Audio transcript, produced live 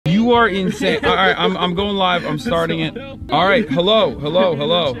You are insane. All right, I'm going live. I'm starting it. All right, hello.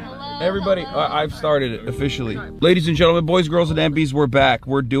 Everybody, I've started it officially. Ladies and gentlemen, boys, girls, and MBs, we're back.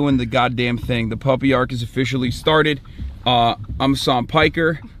 We're doing the goddamn thing. The puppy arc is officially started. I'm Hasan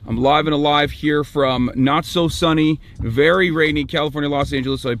Piker. I'm live and alive here from not so sunny, very rainy California, Los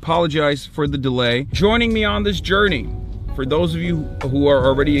Angeles. So I apologize for the delay. Joining me on this journey, for those of you who are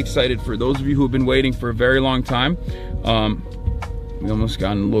already excited, for those of you who have been waiting for a very long time, we almost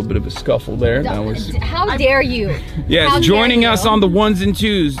got in a little bit of a scuffle there. That was, how dare you? Yes, joining us on the ones and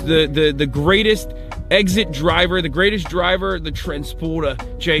twos, the greatest exit driver, the greatest driver, the transporter,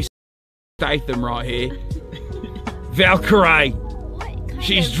 Jason Statham right here. Valkyrie.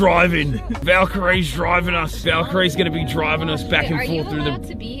 She's driving. Valkyrie's driving us. Valkyrie's gonna be driving us back and forth through the. Are you allowed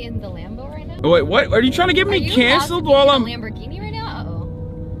to be in the Lambo right now? Wait, what? Are you trying to get me canceled while I'm? Lamborghini right now?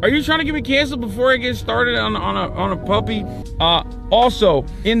 Are you trying to get me canceled before I get started on a puppy? Also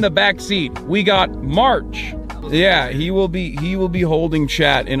in the back seat we got March. Yeah, he will be holding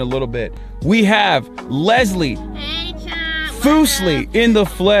chat in a little bit. We have Leslie. Hey, chat. Foosley in the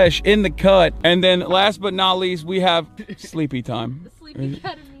flesh, in the cut, and then last but not least we have Sleepy Time.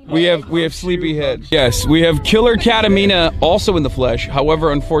 We have Sleepyhead. Yes, we have Killer Catamina also in the flesh.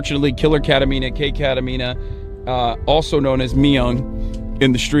 However, unfortunately, Killer Catamina, K Catamina, also known as Myung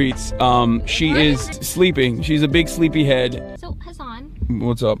in the streets, she is sleeping. She's a big sleepyhead. So Hasan,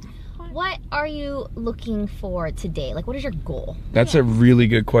 what's up? What are you looking for today? Like, what is your goal? That's a really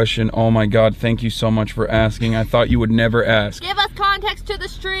good question. Oh my God, thank you so much for asking. I thought you would never ask. Give us context to the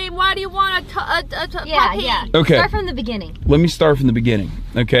stream. Why do you want a puppy? Yeah. Okay. Start from the beginning. Let me start from the beginning,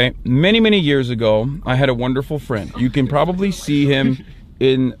 okay? Many years ago, I had a wonderful friend. You can probably see him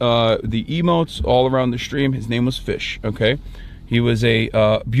in the emotes all around the stream. His name was Fish, okay? He was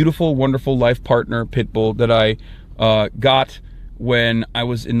a beautiful, wonderful life partner pit bull that I got when I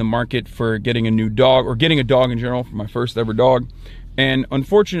was in the market for getting a new dog, or getting a dog in general, for my first ever dog. And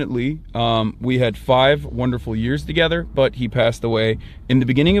unfortunately, we had 5 wonderful years together, but he passed away in the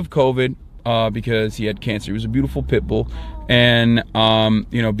beginning of COVID because he had cancer. He was a beautiful pit bull. And,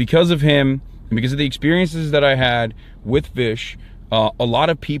 you know, because of him, and because of the experiences that I had with Fish, a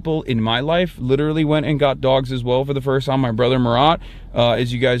lot of people in my life literally went and got dogs as well for the first time. My brother Murat,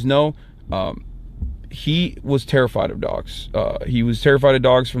 as you guys know, he was terrified of dogs. He was terrified of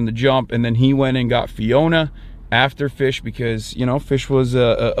dogs from the jump, and then he went and got Fiona after Fish because, you know, Fish was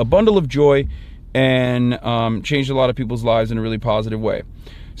a bundle of joy and changed a lot of people's lives in a really positive way.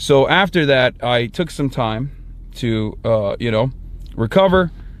 So after that, I took some time to, you know,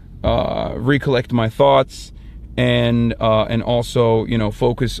 recover, recollect my thoughts, and also, you know,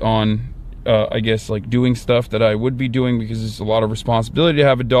 focus on, I guess, like doing stuff that I would be doing, because it's a lot of responsibility to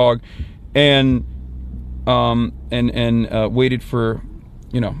have a dog, and waited for,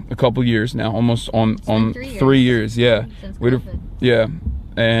 you know, a couple years now, almost on 3 years. Yeah, yeah,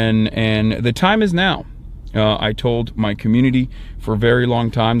 and the time is now. I told my community for a very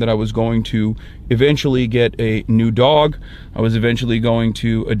long time that I was going to eventually get a new dog. I was eventually going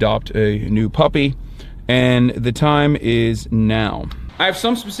to adopt a new puppy, and the time is now. I have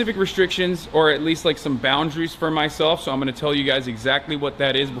some specific restrictions, or at least like some boundaries for myself, so I'm gonna tell you guys exactly what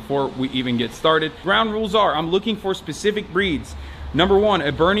that is before we even get started. Ground rules are, I'm looking for specific breeds. Number 1,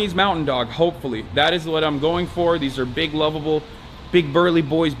 a Bernese Mountain Dog, hopefully. That is what I'm going for. These are big, lovable, big burly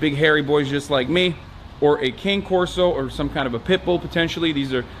boys, big hairy boys just like me. Or a Cane Corso, or some kind of a Pit Bull potentially.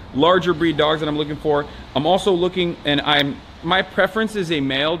 These are larger breed dogs that I'm looking for. I'm also looking, and my preference is a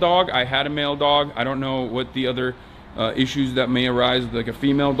male dog. I had a male dog. I don't know what the other issues that may arise with like a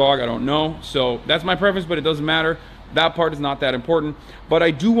female dog, I don't know. So that's my preference, but it doesn't matter. That part is not that important. But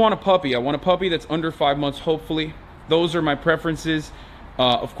I do want a puppy. I want a puppy that's under 5 months, hopefully. Those are my preferences.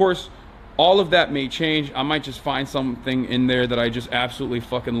 Of course, all of that may change. I might just find something in there that I just absolutely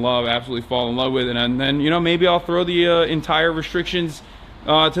fucking love, absolutely fall in love with, and then, you know, maybe I'll throw the entire restrictions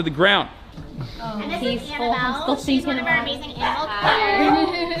to the ground. Oh, and this is Annabelle. She's one of our amazing animal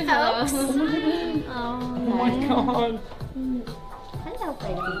folks. Oh my God. Hello,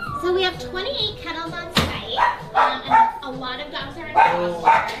 baby. So we have 28 kennels on site, and a lot of dogs are in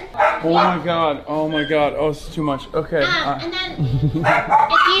foster. Oh my God. Oh my God. Oh, it's too much. Okay. And then if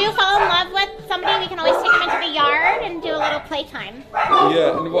you fall in love with somebody, we can always take them into the yard and do a little playtime.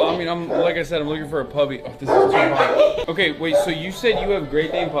 Yeah. Well, I mean, like I said, I'm looking for a puppy. Oh, this is too hard. Okay, wait. So you said you have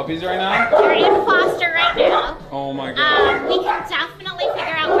Great Dane puppies right now? They're in foster right now. Oh my God. We can definitely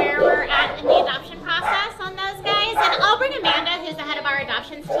figure out where we're at in the adoption process on those guys, and I'll bring Amanda, who's the head of our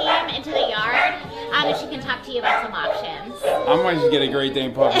adoptions team, into the yard, and she can talk to you about some options. I might just get a Great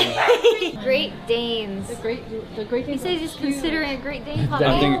Dane puppy. Great Danes. The Great He Dane. says he's considering a Great Dane puppy.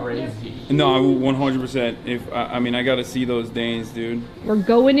 I think Crazy. no, 100%. If I mean, I gotta see those Danes, dude. We're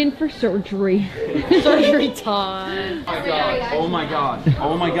going in for surgery. Surgery time. Oh my god!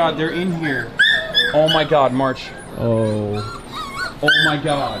 Oh my god! They're in here. Oh my god, March. Oh. Oh my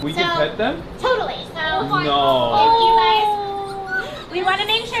god. We can pet them? Totally. So No. if you guys, we want to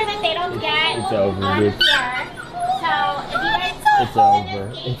make sure that they don't get It's over, on dude. here. So if you guys It's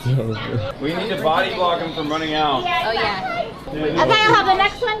over. It's over. We need to body block them from running out. Oh yeah. Okay, I'll have the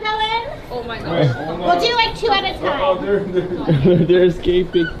next one go in. Oh my god. We'll do like 2 at a Oh, time. They're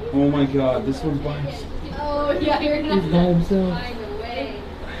escaping. oh my god, this one's by himself. Oh yeah, you're He's by himself.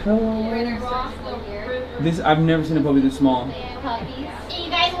 This I've never seen a puppy this small. You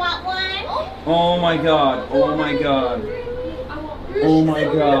guys want one? Oh my god. Oh my god. Oh my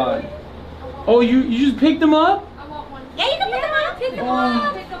god. Oh, you just picked them up? Yeah, you can pick them up. Pick them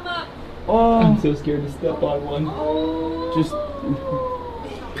Oh. Pick them up. Oh. I'm so scared to step on one. Just.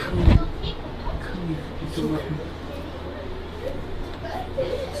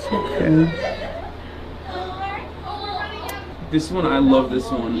 This one, I love this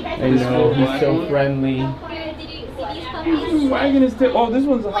one. I know, he's so friendly. He's wagging his tail. Oh, this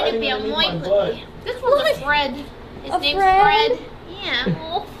one's Puede hiding be a underneath my muy butt. This one's a Fred. His name's Fred? Fred. Yeah.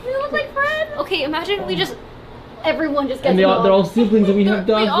 Oh, you look like Fred. Okay, imagine we just everyone just gets And they're all siblings, and we have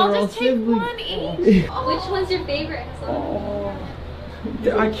dogs We that all are all just take siblings. one each. Which one's your favorite? Oh.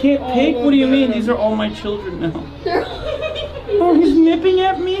 I can't pick. What do you mean? These are all my children now. Oh, he's nipping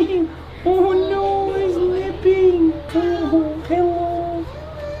at me. Oh no, he's nipping. Oh, hello.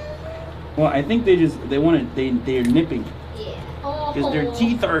 Well, I think they're nipping. Yeah. Because their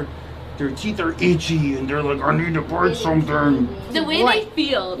teeth are itchy and they're like, I need to bite something. The way they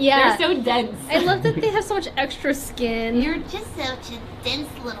feel. Yeah. They're so dense. I love that they have so much extra skin. You're just such a dense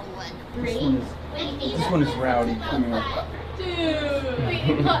little one. This one is rowdy. Come here.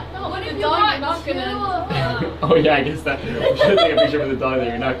 What if the dog you're not gonna... Oh yeah, I guess that. We should take a picture of the dog that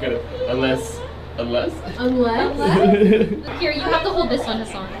you're not gonna, unless. Here, you have to hold this one,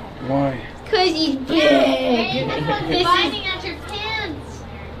 Hassan. Why? Cause he's big. Hey, this one's biting at your pants.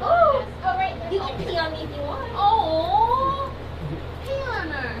 Oh, all right. You can pee on me if you want. Oh, pee on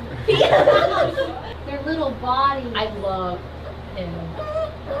her. Their little body. I love him.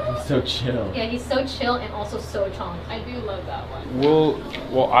 He's so chill. Yeah, he's so chill and also so chonk. I do love that one.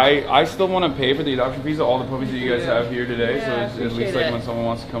 Well, I still want to pay for the adoption fees of all the puppies that you guys have here today. Yeah, So it's at least appreciate like it. when someone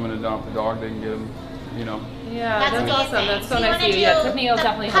wants to come and adopt a dog, they can get them. You know. Yeah, That's that's awesome. amazing. That's so you nice wanna of you. do Yeah, Tiffany will the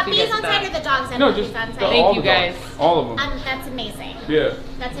definitely help you puppies guys on with side that. or the dogs and No, puppies just on the, side? Thank all you the dogs. guys. All of them. That's amazing. Yeah.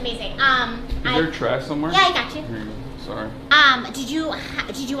 That's amazing. Is I, there trash somewhere? yeah, I got you. Here you go. Sorry.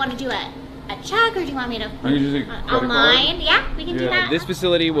 Did you want to do a check or do you want me to I can just take credit card. online? Yeah, we can do that. This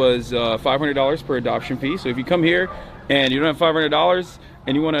facility was $500 per adoption fee. So if you come here and you don't have $500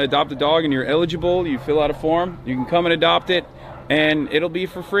 and you want to adopt a dog and you're eligible, you fill out a form, you can come and adopt it, and it'll be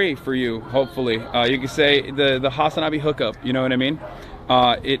for free for you, hopefully. You can say the Hasanabi hookup, you know what I mean?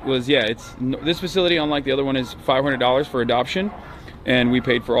 This facility, unlike the other one, is $500 for adoption, and we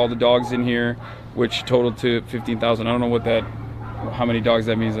paid for all the dogs in here, which totaled to 15,000. I don't know how many dogs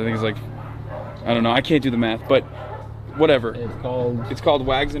that means. I think it's like, I don't know. I can't do the math, but whatever. It's called It's called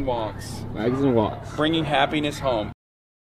Wags and Walks, Wags and Walks. bringing happiness home.